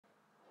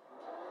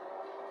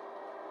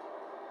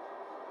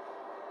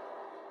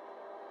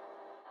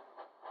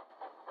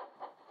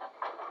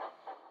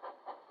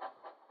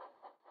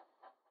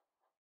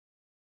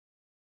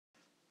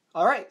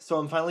Alright, so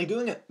I'm finally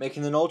doing it,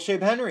 making an old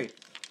shape Henry.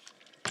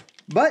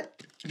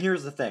 But,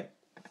 here's the thing.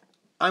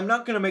 I'm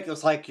not going to make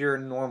this like your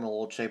normal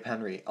old shape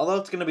Henry, although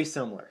it's going to be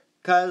similar.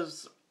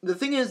 Because, the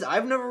thing is,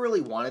 I've never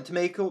really wanted to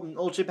make an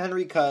old shape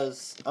Henry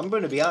because, I'm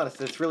going to be honest,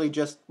 it's really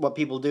just what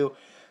people do.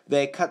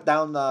 They cut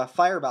down the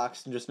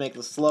firebox and just make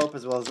the slope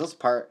as well as this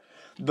part.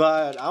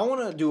 But, I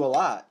want to do a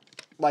lot.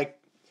 Like,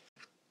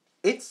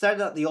 it's said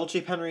that the old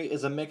shape Henry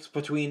is a mix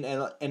between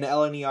an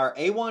LNER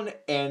A1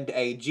 and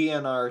a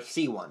GNR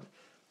C1.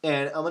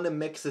 And I'm going to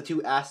mix the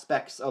two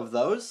aspects of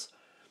those.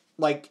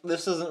 Like,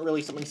 this isn't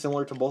really something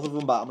similar to both of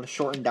them, but I'm going to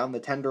shorten down the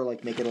tender,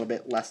 like, make it a little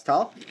bit less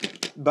tall.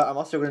 But I'm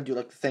also going to do,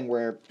 like, the thing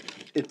where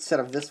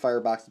instead of this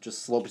firebox, it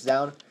just slopes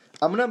down.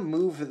 I'm going to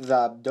move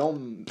the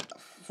dome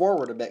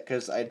forward a bit,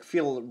 because I'd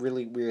feel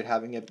really weird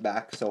having it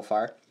back so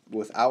far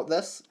without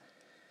this.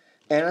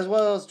 And as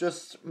well as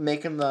just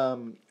making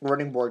the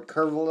running board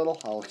curve a little.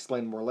 I'll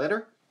explain more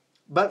later.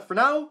 But for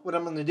now, what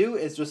I'm going to do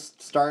is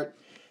just start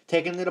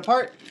taking it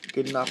apart,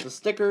 getting off the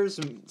stickers,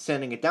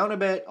 sanding it down a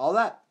bit, all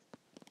that.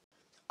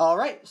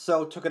 Alright,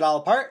 so took it all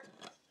apart,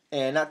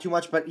 and not too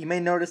much, but you may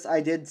notice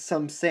I did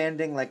some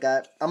sanding, like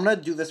I'm going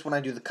to do this when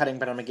I do the cutting,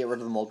 but I'm going to get rid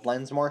of the mold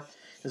lines more,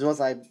 as well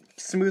as I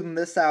smoothed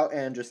this out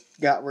and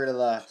just got rid of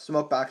the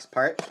smoke box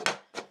part.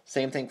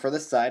 Same thing for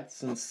this side,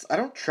 since I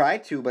don't try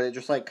to, but it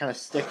just like kind of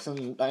sticks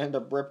and I end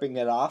up ripping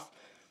it off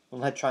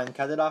when I try and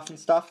cut it off and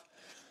stuff.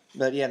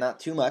 But yeah, not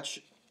too much.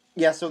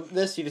 Yeah, so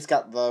this, you just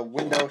got the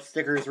window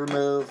stickers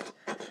removed.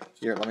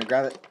 Here, let me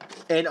grab it.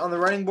 And on the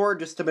running board,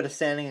 just a bit of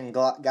sanding and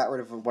got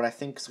rid of what I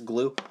think is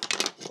glue.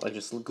 Like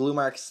just glue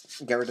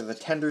marks, get rid of the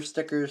tender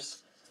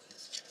stickers.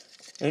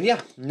 And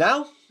yeah,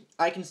 now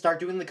I can start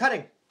doing the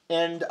cutting.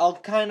 And I'll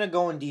kind of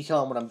go in detail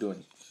on what I'm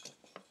doing.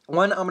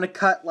 One, I'm going to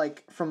cut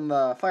like from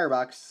the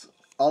firebox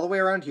all the way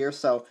around here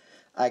so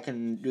I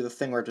can do the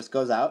thing where it just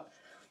goes out.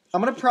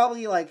 I'm going to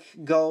probably like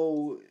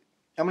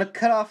I'm going to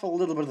cut off a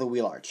little bit of the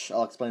wheel arch.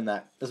 I'll explain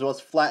that. As well as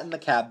flatten the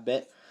cab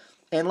bit.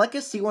 And like a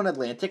C1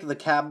 Atlantic, the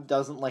cab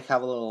doesn't like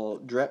have a little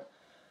drip.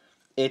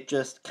 It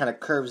just kind of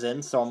curves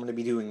in, so I'm going to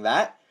be doing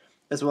that.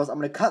 As well as I'm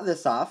going to cut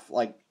this off,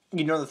 like,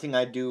 you know the thing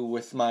I do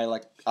with my,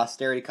 like,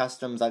 austerity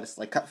customs, I just,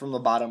 like, cut from the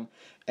bottom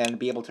and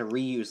be able to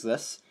reuse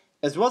this.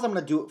 As well as I'm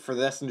going to do it for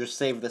this and just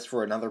save this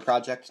for another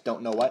project,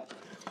 don't know what.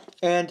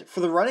 And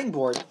for the running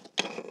board,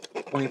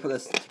 let me put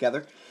this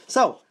together.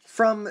 So,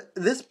 from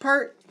this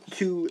part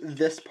to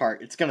this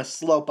part, it's going to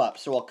slope up,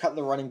 so I'll cut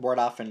the running board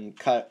off and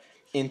cut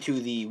into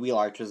the wheel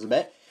arches a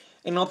bit.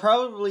 And I'll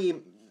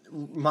probably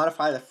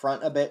modify the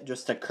front a bit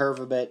just to curve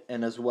a bit,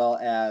 and as well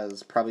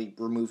as probably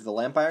remove the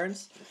lamp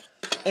irons.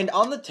 And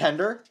on the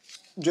tender,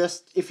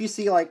 just if you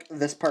see like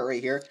this part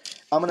right here,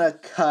 I'm going to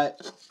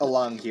cut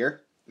along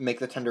here, make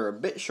the tender a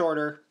bit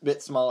shorter, a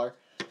bit smaller.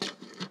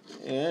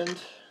 And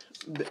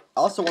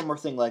also one more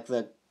thing, like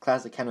the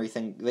classic Henry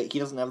thing, that he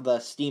doesn't have the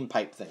steam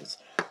pipe things.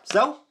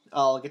 So,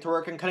 I'll get to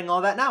work on cutting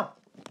all that now.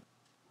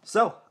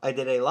 So, I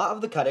did a lot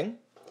of the cutting.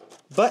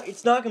 But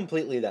it's not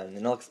completely done,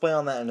 and I'll explain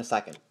on that in a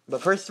second.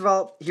 But first of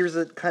all, here's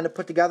it kind of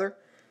put together.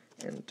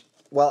 And,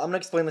 well, I'm going to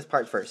explain this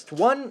part first.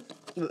 One,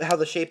 how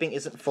the shaping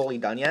isn't fully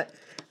done yet,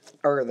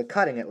 or the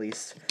cutting at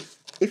least.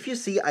 If you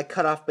see, I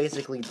cut off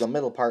basically the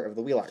middle part of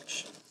the wheel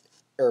arch.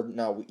 Or,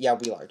 no, yeah,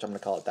 wheel arch, I'm going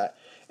to call it that.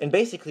 And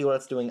basically what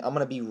it's doing, I'm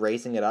going to be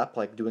raising it up,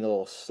 like doing a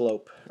little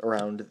slope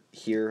around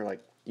here.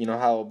 Like, you know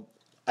how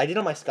I did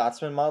on my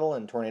Scotsman model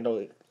in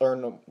Tornado, or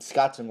no,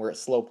 Scotsman, where it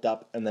sloped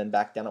up and then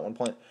back down at one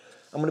point.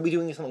 I'm going to be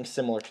doing something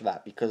similar to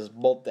that, because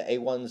both the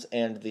A1s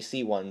and the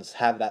C1s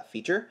have that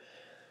feature.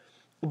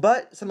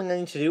 But, something I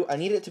need to do, I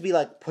need it to be,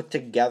 like, put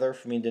together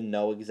for me to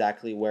know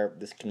exactly where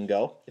this can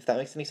go, if that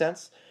makes any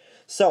sense.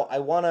 So, I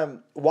want to,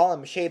 while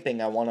I'm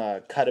shaping, I want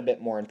to cut a bit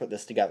more and put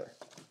this together.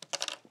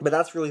 But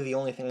that's really the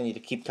only thing I need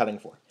to keep cutting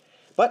for.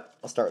 But,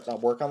 I'll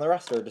work on the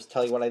rest, or just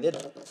tell you what I did.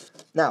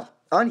 Now,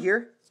 on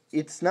here,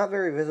 it's not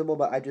very visible,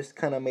 but I just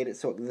kind of made it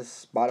so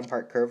this bottom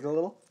part curved a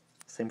little.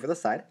 Same for the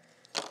side.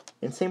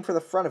 And same for the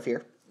front of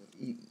here.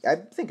 I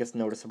think it's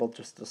noticeable,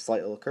 just a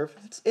slight little curve.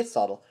 It's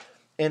subtle.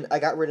 And I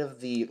got rid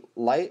of the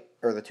light,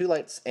 or the two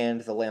lights,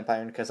 and the lamp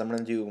iron, because I'm going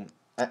to do...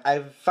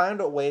 I've found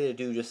a way to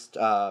do just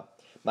my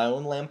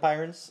own lamp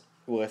irons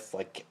with,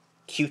 like,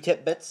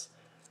 Q-tip bits.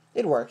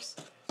 It works.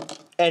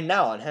 And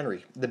now on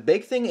Henry. The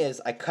big thing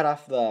is I cut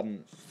off the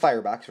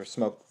firebox, or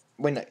smoke...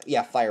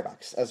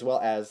 firebox, as well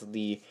as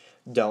the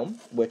dome,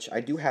 which I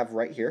do have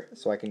right here,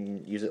 so I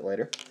can use it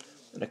later.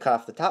 And I cut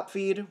off the top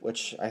feed,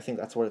 which I think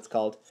that's what it's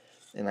called.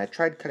 And I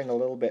tried cutting a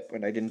little bit,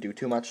 but I didn't do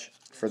too much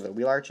for the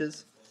wheel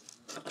arches.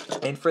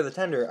 And for the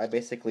tender, I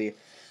basically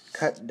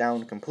cut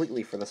down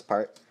completely for this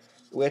part,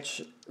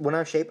 which, when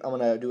I shape, I'm going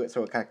to do it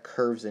so it kind of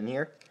curves in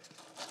here.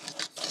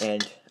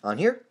 And on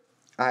here,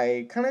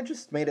 I kind of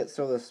just made it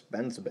so this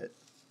bends a bit.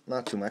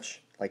 Not too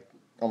much, like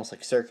almost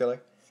like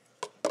circular.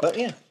 But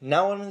yeah,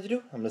 now what I'm going to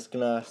do, I'm just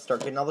going to start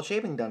getting all the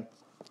shaping done.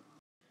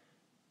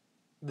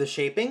 The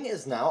shaping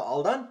is now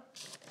all done.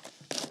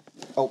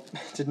 Oh,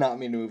 did not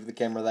mean to move the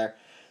camera there.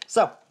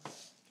 So,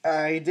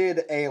 I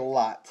did a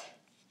lot.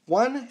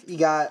 One, you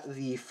got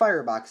the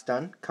firebox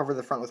done. Cover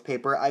the front with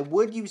paper. I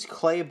would use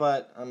clay,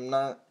 but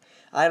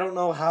I don't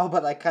know how,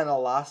 but I kind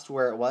of lost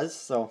where it was,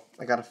 so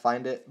I gotta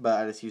find it, but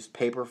I just used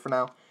paper for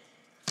now.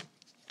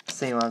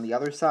 Same on the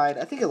other side.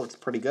 I think it looks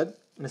pretty good,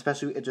 and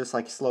especially it just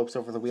like slopes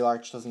over the wheel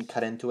arch, doesn't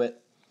cut into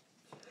it.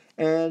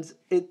 And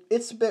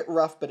it's a bit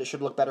rough, but it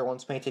should look better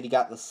once painted. You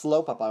got the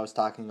slope up I was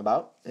talking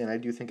about, and I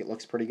do think it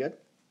looks pretty good.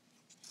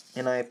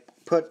 And I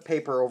put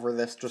paper over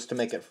this just to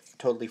make it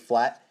totally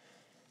flat.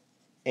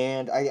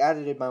 And I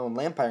added in my own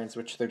lamp irons,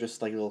 which they're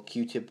just like little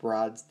Q-tip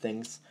rods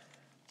things.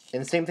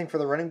 And the same thing for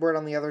the running board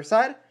on the other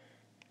side.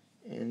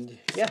 And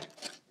yeah,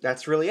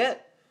 that's really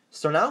it.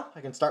 So now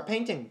I can start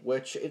painting,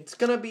 which it's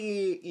going to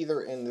be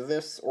either in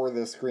this or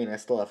this green. I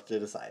still have to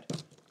decide.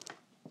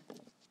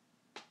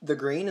 The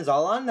green is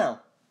all on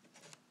now.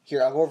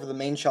 Here, I'll go over the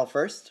main shell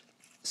first.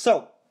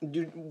 So,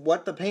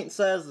 what the paint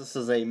says, this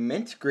is a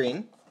mint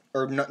green.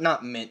 Or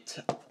not mint,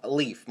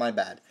 leaf, my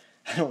bad.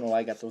 I don't know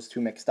why I got those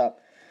two mixed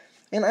up.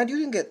 And I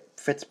do think it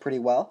fits pretty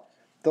well.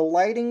 The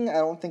lighting, I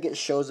don't think it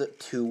shows it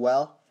too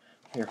well.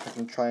 Here, I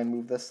can try and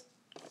move this.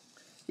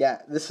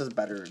 Yeah, this is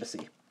better to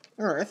see.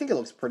 Alright, I think it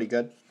looks pretty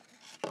good.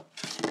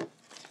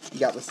 You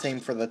got the same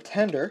for the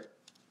tender.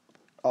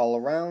 All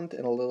around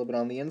and a little bit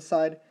on the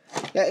inside.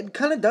 Yeah, it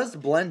kind of does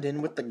blend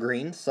in with the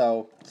green,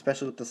 so,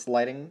 especially with this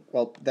lighting.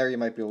 Well, there you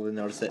might be able to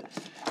notice it.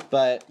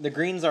 But the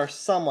greens are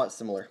somewhat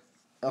similar.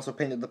 I also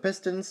painted the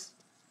pistons.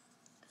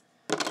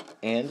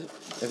 And,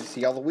 as you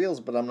see, all the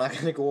wheels, but I'm not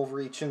going to go over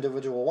each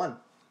individual one.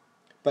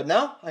 But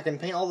now, I can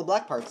paint all the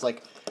black parts,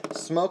 like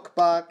smoke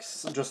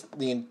box, just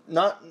the,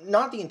 not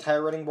the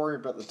entire running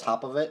board, but the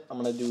top of it. I'm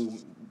going to do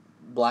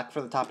black for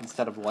the top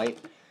instead of white.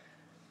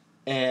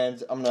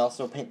 And I'm going to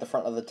also paint the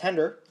front of the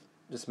tender,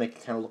 just make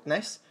it kind of look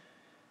nice.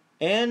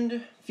 And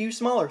a few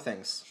smaller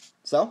things.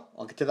 So,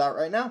 I'll get to that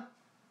right now.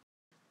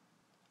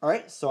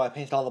 Alright, so I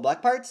painted all the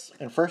black parts,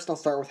 and first I'll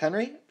start with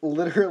Henry.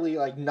 Literally,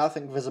 like,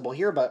 nothing visible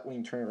here, but when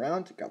you turn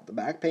around, got the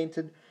back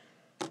painted.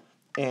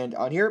 And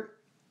on here,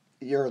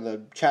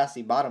 the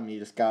chassis bottom, you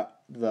just got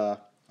the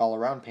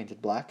all-around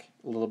painted black,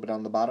 a little bit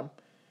on the bottom.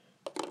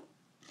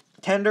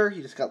 Tender,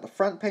 you just got the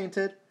front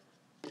painted.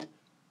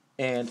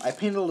 And I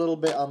painted a little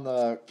bit on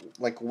the,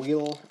 like,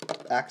 wheel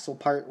axle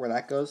part where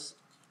that goes.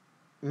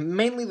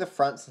 Mainly the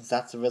front, since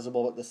that's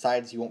visible, but the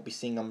sides, you won't be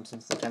seeing them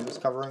since the tender's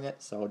covering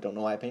it, so I don't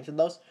know why I painted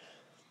those.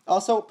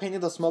 Also,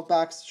 painted the smoke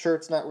box. Sure,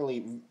 it's not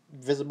really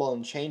visible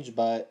and changed,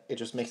 but it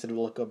just makes it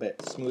look a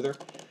bit smoother.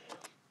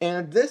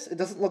 And this, it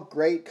doesn't look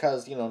great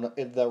because, you know,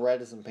 the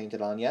red isn't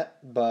painted on yet,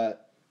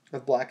 but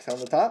with black's on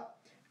the top.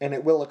 And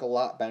it will look a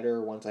lot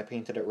better once I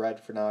painted it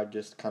red. For now, I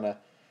just kind of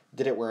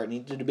did it where it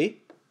needed to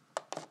be.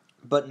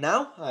 But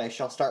now, I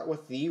shall start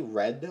with the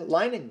red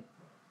lining.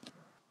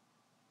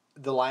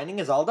 The lining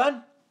is all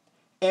done.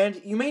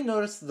 And you may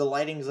notice the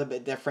lighting is a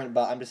bit different,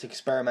 but I'm just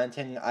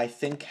experimenting. I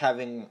think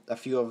having a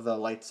few of the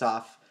lights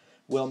off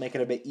will make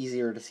it a bit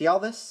easier to see all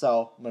this,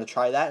 so I'm going to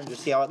try that and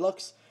just see how it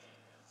looks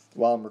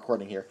while I'm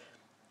recording here.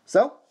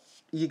 So,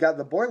 you got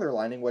the boiler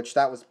lining, which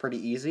that was pretty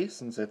easy,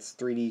 since it's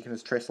 3D, you can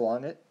just trace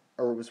along it,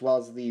 or as well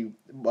as the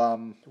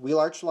wheel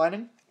arch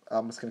lining.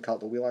 I'm just going to call it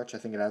the wheel arch. I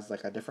think it has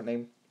like a different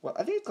name. Well,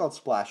 I think it's called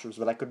splashers,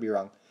 but I could be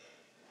wrong.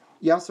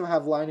 You also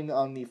have lining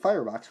on the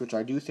firebox, which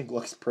I do think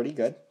looks pretty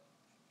good.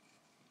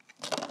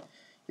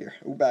 Here,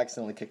 I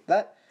accidentally kicked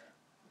that.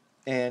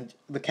 And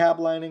the cab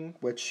lining,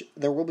 which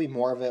there will be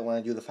more of it when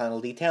I do the final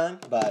detailing,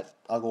 but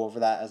I'll go over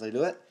that as I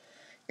do it.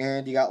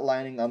 And you got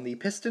lining on the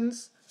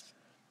pistons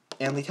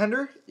and the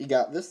tender. You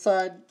got this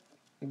side,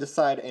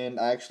 and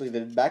I actually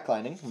did back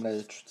lining. I'm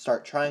going to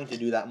start trying to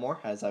do that more,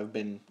 as I've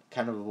been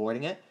kind of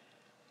avoiding it.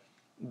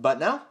 But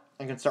now,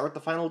 I can start with the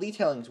final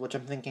detailings, which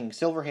I'm thinking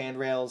silver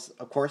handrails,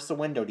 of course the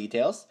window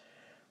details.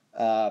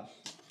 In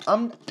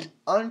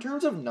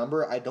terms of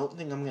number, I don't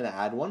think I'm going to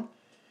add one.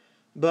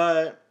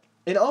 But,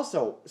 and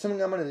also,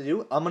 something I'm going to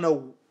do, I'm going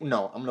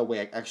to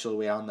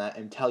wait on that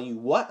and tell you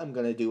what I'm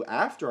going to do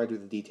after I do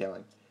the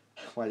detailing.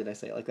 Why did I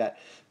say it like that?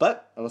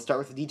 But, I will start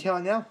with the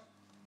detailing now.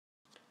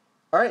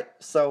 Alright,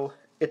 so,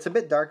 it's a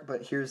bit dark,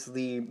 but here's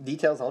the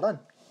details all done.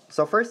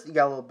 So first, you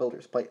got a little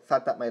builder's plate.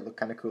 Thought that might look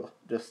kind of cool.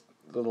 Just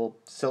a little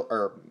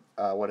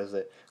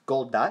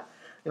gold dot.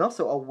 And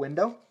also a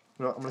window.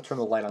 You know, I'm going to turn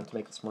the light on to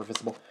make this more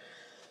visible.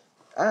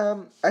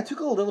 I took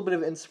a little bit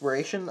of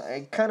inspiration.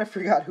 I kind of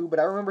forgot who, but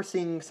I remember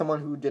seeing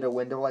someone who did a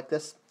window like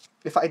this.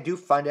 If I do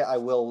find it, I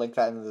will link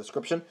that in the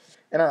description.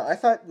 And I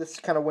thought this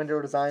kind of window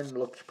design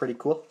looked pretty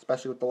cool,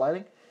 especially with the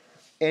lining.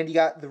 And you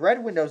got the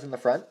red windows in the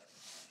front.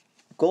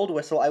 Gold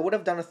whistle. I would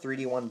have done a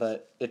 3D one,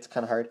 but it's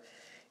kind of hard.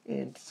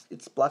 And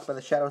it's blocked by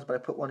the shadows, but I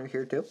put one in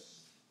here too.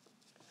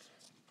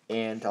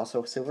 And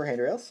also silver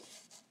handrails.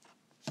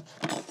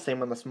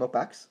 Same on the smoke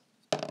box.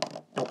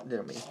 Oh,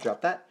 didn't mean to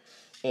drop that.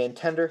 And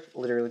tender,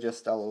 literally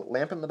just a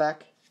lamp in the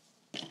back.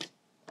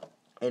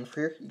 And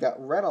for here, you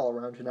got red all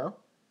around you now.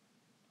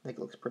 I think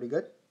it looks pretty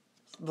good.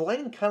 The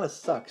lighting kind of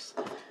sucks.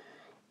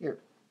 Here,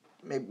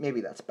 maybe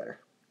that's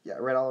better. Yeah,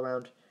 red all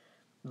around.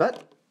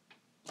 But,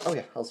 oh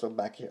yeah, also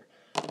back here.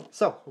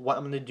 So, what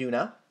I'm going to do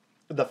now,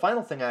 the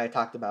final thing I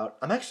talked about,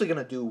 I'm actually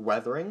going to do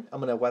weathering. I'm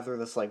going to weather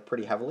this like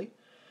pretty heavily.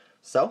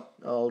 So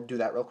I'll do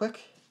that real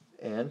quick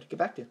and get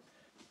back to you.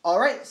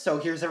 Alright, so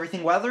here's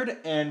everything weathered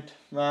and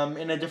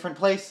in a different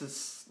place.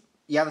 This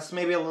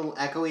may be a little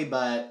echoey,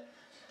 but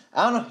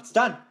I don't know, it's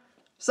done.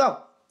 So,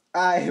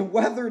 I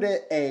weathered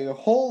it a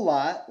whole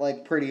lot,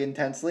 like pretty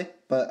intensely,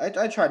 but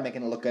I tried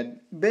making it look good.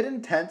 Bit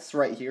intense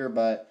right here,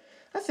 but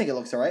I think it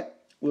looks alright. A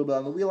little bit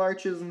on the wheel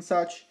arches and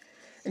such.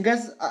 And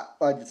guys,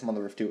 I did some on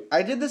the roof too.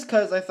 I did this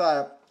because I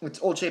thought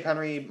it's Old Shape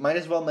Henry, might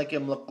as well make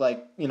him look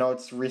like,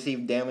 it's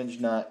received damage,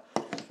 not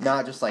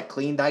just like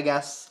cleaned, I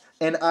guess.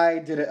 And I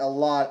did it a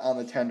lot on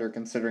the tender,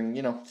 considering,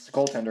 it's a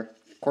coal tender.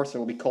 Of course, there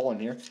will be coal in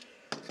here.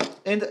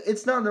 And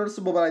it's not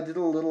noticeable, but I did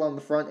a little on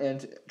the front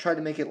and tried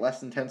to make it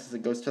less intense as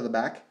it goes to the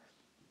back.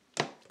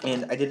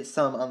 And I did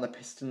some on the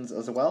pistons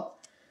as well.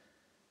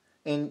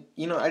 And,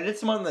 I did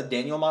some on the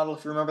Daniel model,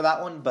 if you remember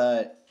that one,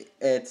 but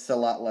it's a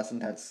lot less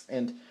intense.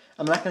 And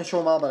I'm not going to show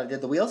them all, but I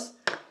did the wheels.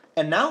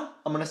 And now,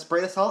 I'm going to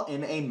spray this all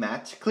in a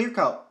matte clear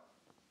coat.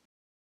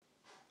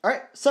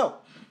 Alright, so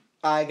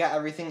I got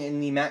everything in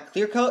the matte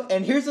clear coat,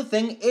 and here's the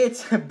thing,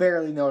 it's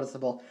barely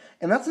noticeable.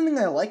 And that's something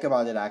I like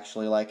about it,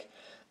 actually.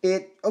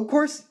 Of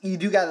course, you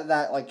do get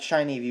that,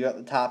 shiny view at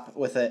the top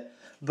with it.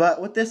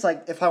 But with this,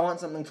 if I want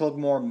something to look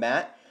more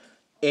matte,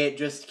 it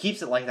just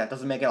keeps it like that.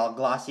 Doesn't make it all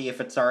glossy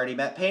if it's already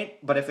matte paint.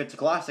 But if it's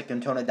gloss, it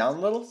can tone it down a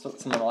little, so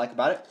that's something I like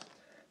about it.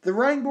 The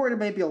running board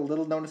may be a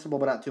little noticeable,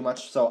 but not too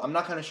much. So I'm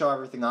not going to show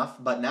everything off.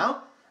 But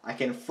now, I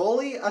can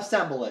fully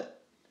assemble it.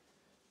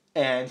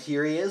 And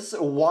here he is,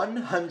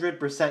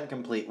 100%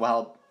 complete.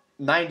 Well,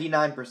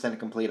 99%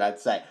 complete, I'd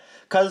say.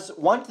 Because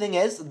one thing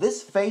is,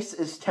 this face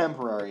is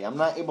temporary. I'm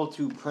not able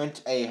to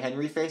print a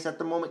Henry face at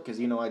the moment, because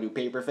I do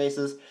paper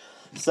faces.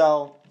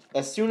 So,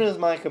 as soon as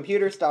my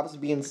computer stops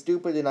being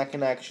stupid and I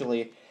can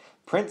actually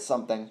print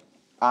something,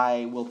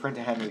 I will print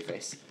a Henry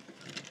face.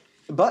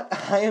 But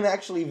I am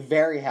actually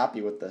very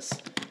happy with this.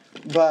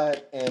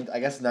 And I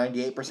guess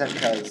 98%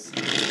 because...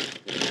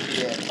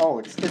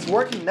 it's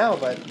working now,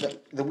 but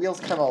the wheel's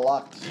kind of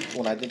locked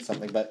when I did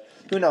something, but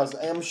who knows?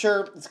 I'm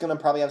sure it's going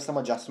to probably have some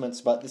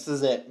adjustments, but this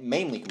is it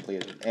mainly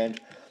completed. And,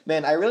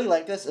 man, I really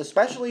like this,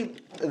 especially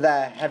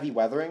the heavy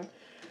weathering.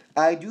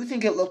 I do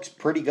think it looks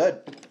pretty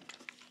good,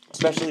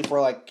 especially for,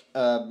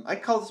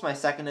 I'd call this my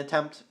second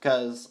attempt,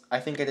 because I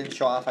think I did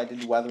show off I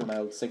did weather my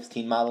old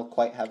 16 model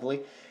quite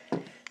heavily.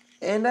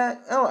 And,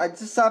 I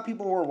just saw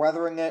people were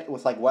weathering it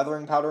with,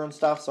 weathering powder and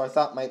stuff, so I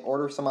thought I might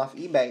order some off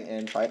eBay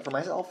and try it for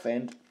myself,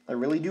 and I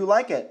really do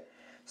like it.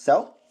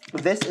 So,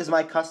 this is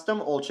my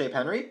custom Old Shape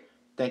Henry.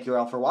 Thank you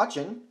all for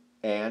watching,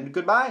 and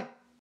goodbye.